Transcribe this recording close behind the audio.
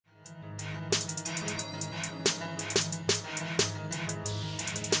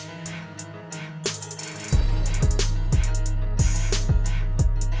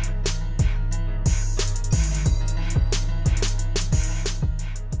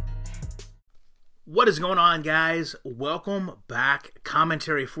What is going on, guys? Welcome back.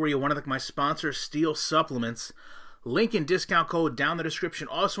 Commentary for you. One of my sponsors, Steel Supplements. Link and discount code down in the description.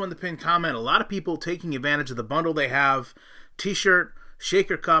 Also in the pinned comment. A lot of people taking advantage of the bundle they have. T-shirt,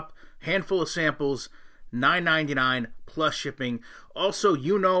 shaker cup, handful of samples, $9.99 plus shipping. Also,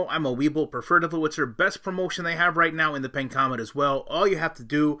 you know I'm a Weeble preferred influencer. Best promotion they have right now in the pinned comment as well. All you have to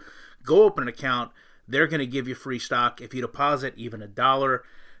do, go open an account. They're going to give you free stock. If you deposit even $1,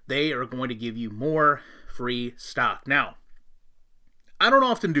 they are going to give you more free stock. Now, I don't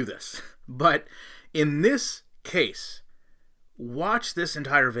often do this, but in this case, watch this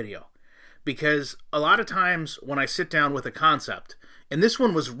entire video. Because a lot of times when I sit down with a concept, and this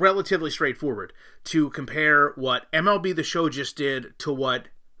one was relatively straightforward, to compare what MLB The Show just did to what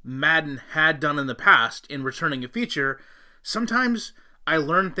Madden had done in the past in returning a feature, sometimes I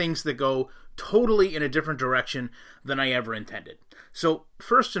learn things that go totally in a different direction than I ever intended. So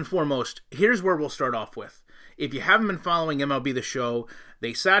first and foremost, here's where we'll start off with. If you haven't been following MLB The Show,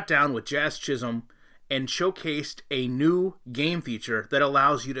 they sat down with Jazz Chisholm and showcased a new game feature that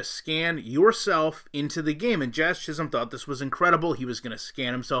allows you to scan yourself into the game. And Jazz Chisholm thought this was incredible. He was going to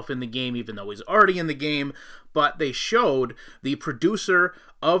scan himself in the game even though he's already in the game. But they showed the producer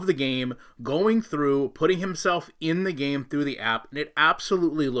of the game going through, putting himself in the game through the app, and it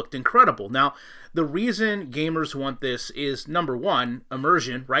absolutely looked incredible. Now, the reason gamers want this is, number one,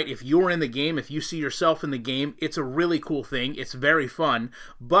 immersion, right? If you're in the game, if you see yourself in the game, it's a really cool thing. It's very fun.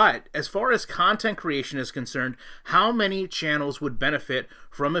 But as far as content creation is concerned, how many channels would benefit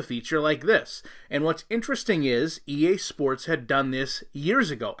from a feature like this? And what's interesting is EA Sports had done this years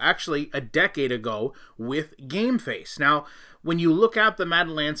ago, actually a decade ago, with Game Face. Now, when you look at the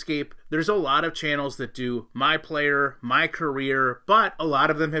Madden landscape, there's a lot of channels that do my player, my career, but a lot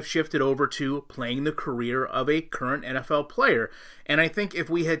of them have shifted over to playing the career of a current NFL player. And I think if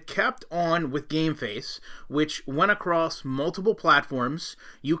we had kept on with Game Face, which went across multiple platforms,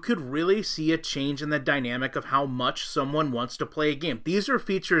 you could really see a change in the dynamic of how much someone wants to play a game. These are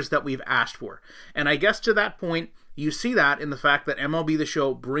features that we've asked for. And I guess to that point, you see that in the fact that MLB The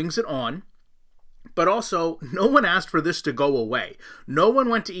Show brings it on. But also, no one asked for this to go away. No one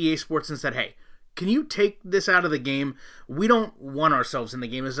went to EA Sports and said, hey, can you take this out of the game? We don't want ourselves in the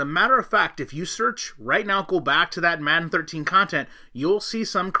game. As a matter of fact, if you search right now, go back to that Madden 13 content, you'll see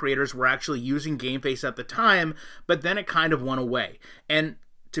some creators were actually using Game Face at the time, but then it kind of went away. And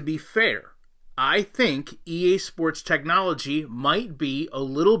to be fair, I think EA Sports technology might be a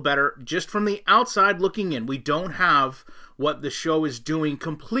little better just from the outside looking in. We don't have what the show is doing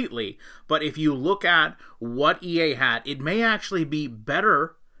completely, but if you look at what EA had, it may actually be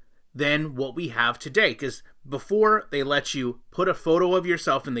better than what we have today, because before they let you put a photo of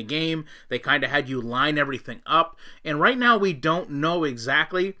yourself in the game, they kind of had you line everything up, and right now we don't know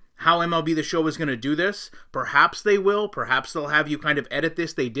exactly how MLB The Show is going to do this. Perhaps they will. Perhaps they'll have you kind of edit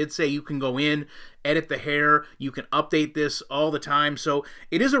this. They did say you can go in, edit the hair. You can update this all the time. So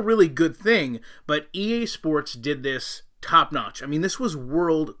it is a really good thing, but EA Sports did this top notch. I mean, this was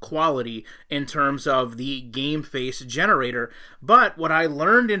world quality in terms of the Game Face generator. But what I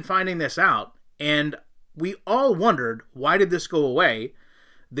learned in finding this out, and we all wondered, why did this go away?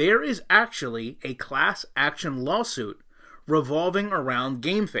 There is actually a class action lawsuit revolving around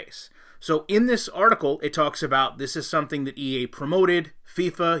Game Face. So in this article, it talks about this is something that EA promoted: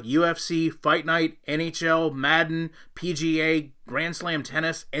 FIFA, UFC, Fight Night, NHL, Madden, PGA, Grand Slam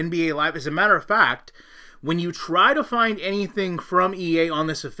Tennis, NBA Live. As a matter of fact, when you try to find anything from EA on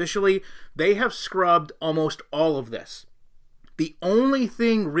this officially, they have scrubbed almost all of this. The only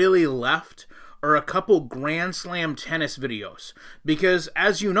thing really left are a couple Grand Slam Tennis videos. Because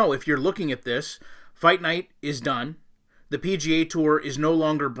as you know, if you're looking at this, Fight Night is done. The PGA Tour is no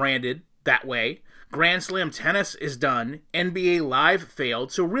longer branded that way. Grand Slam Tennis is done. NBA Live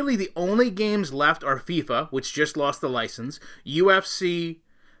failed. So really the only games left are FIFA, which just lost the license, UFC,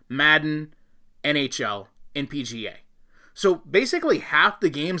 Madden, NHL, and PGA. So basically half the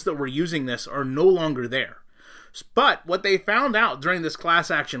games that were using this are no longer there. But what they found out during this class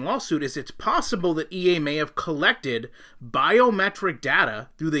action lawsuit is it's possible that EA may have collected biometric data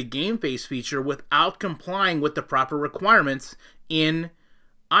through the Game Face feature without complying with the proper requirements in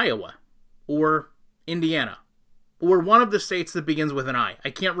Iowa or Indiana or one of the states that begins with an I. I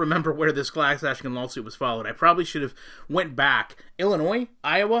can't remember where this class action lawsuit was followed. I probably should have went back. Illinois,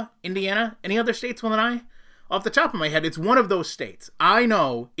 Iowa, Indiana, any other states with an I? off the top of my head, it's one of those states. I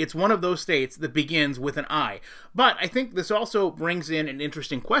know it's one of those states that begins with an I. But I think this also brings in an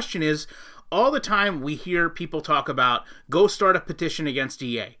interesting question is, all the time we hear people talk about, go start a petition against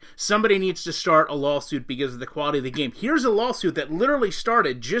EA. Somebody needs to start a lawsuit because of the quality of the game. Here's a lawsuit that literally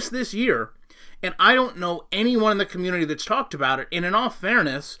started just this year, and I don't know anyone in the community that's talked about it. And in all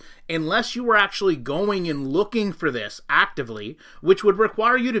fairness, unless you were actually going and looking for this actively, which would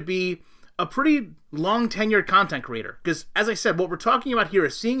require you to be a pretty long tenured content creator. Because as I said, what we're talking about here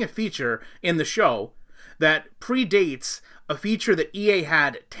is seeing a feature in the show that predates a feature that EA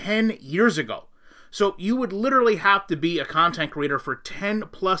had 10 years ago. So you would literally have to be a content creator for 10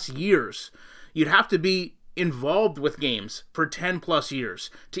 plus years. You'd have to be involved with games for 10 plus years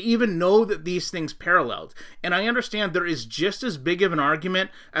to even know that these things paralleled. And I understand there is just as big of an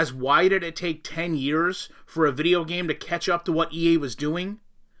argument as why did it take 10 years for a video game to catch up to what EA was doing?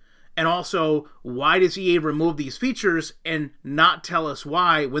 And also, why does EA remove these features and not tell us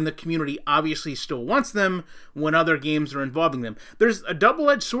why when the community obviously still wants them when other games are involving them? There's a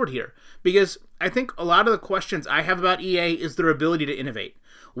double-edged sword here, because I think a lot of the questions I have about EA is their ability to innovate.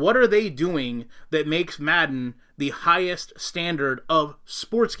 What are they doing that makes Madden the highest standard of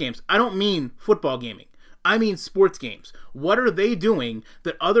sports games? I don't mean football gaming. I mean sports games. What are they doing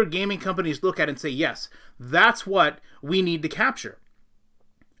that other gaming companies look at and say, yes, that's what we need to capture?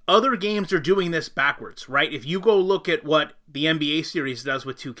 Other games are doing this backwards, right? If you go look at what the NBA series does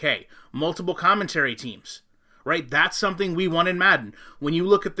with 2K, multiple commentary teams, right? That's something we want in Madden. When you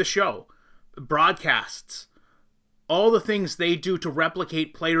look at the show, broadcasts, all the things they do to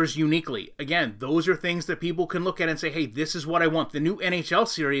replicate players uniquely. Again, those are things that people can look at and say, hey, this is what I want. The new NHL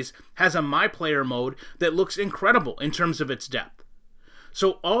series has a My Player mode that looks incredible in terms of its depth.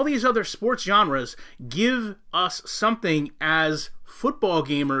 So all these other sports genres give us something as football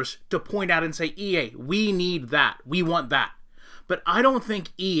gamers to point out and say, EA, we need that. We want that. But I don't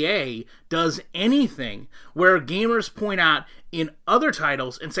think EA does anything where gamers point out in other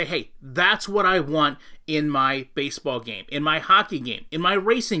titles and say, hey, that's what I want in my baseball game, in my hockey game, in my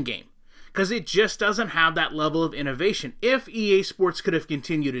racing game. Because it just doesn't have that level of innovation. If EA Sports could have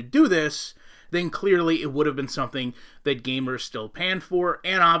continued to do this, then clearly it would have been something that gamers still panned for,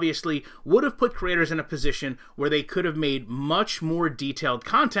 and obviously would have put creators in a position where they could have made much more detailed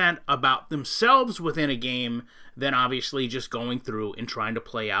content about themselves within a game than obviously just going through and trying to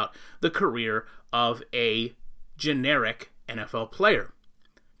play out the career of a generic NFL player.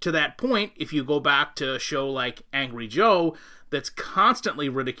 To that point, if you go back to a show like Angry Joe, that's constantly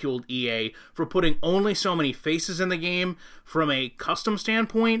ridiculed EA for putting only so many faces in the game from a custom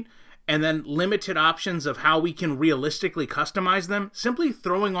standpoint, and then limited options of how we can realistically customize them, simply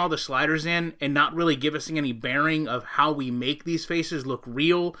throwing all the sliders in and not really giving us any bearing of how we make these faces look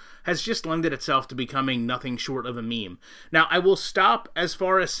real has just lended itself to becoming nothing short of a meme. Now, I will stop as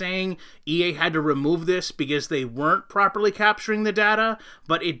far as saying EA had to remove this because they weren't properly capturing the data,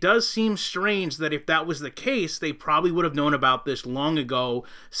 but it does seem strange that if that was the case, they probably would have known about this long ago,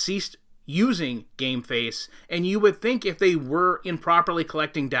 ceased using GameFace, and you would think if they were improperly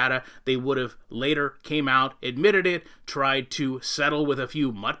collecting data, they would have later came out, admitted it, tried to settle with a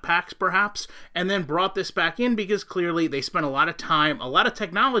few mutt packs perhaps, and then brought this back in because clearly they spent a lot of time, a lot of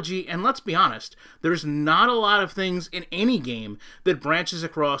technology, and let's be honest, there's not a lot of things in any game that branches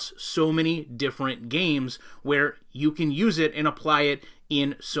across so many different games where you can use it and apply it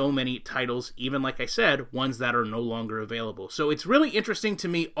in so many titles, even like I said, ones that are no longer available. So it's really interesting to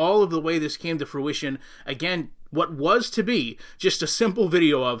me all of the way this came to fruition. Again, what was to be just a simple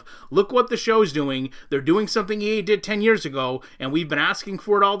video of, look what the show's doing, they're doing something EA did 10 years ago, and we've been asking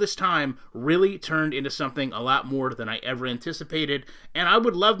for it all this time, really turned into something a lot more than I ever anticipated. And I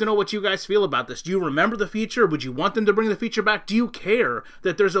would love to know what you guys feel about this. Do you remember the feature? Would you want them to bring the feature back? Do you care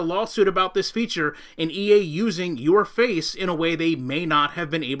that there's a lawsuit about this feature and EA using your face in a way they may not have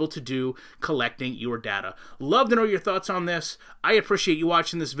been able to do, collecting your data? Love to know your thoughts on this. I appreciate you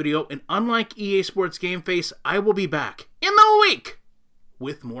watching this video, and unlike EA Sports GameFace, I will be back in the week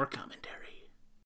with more commentary.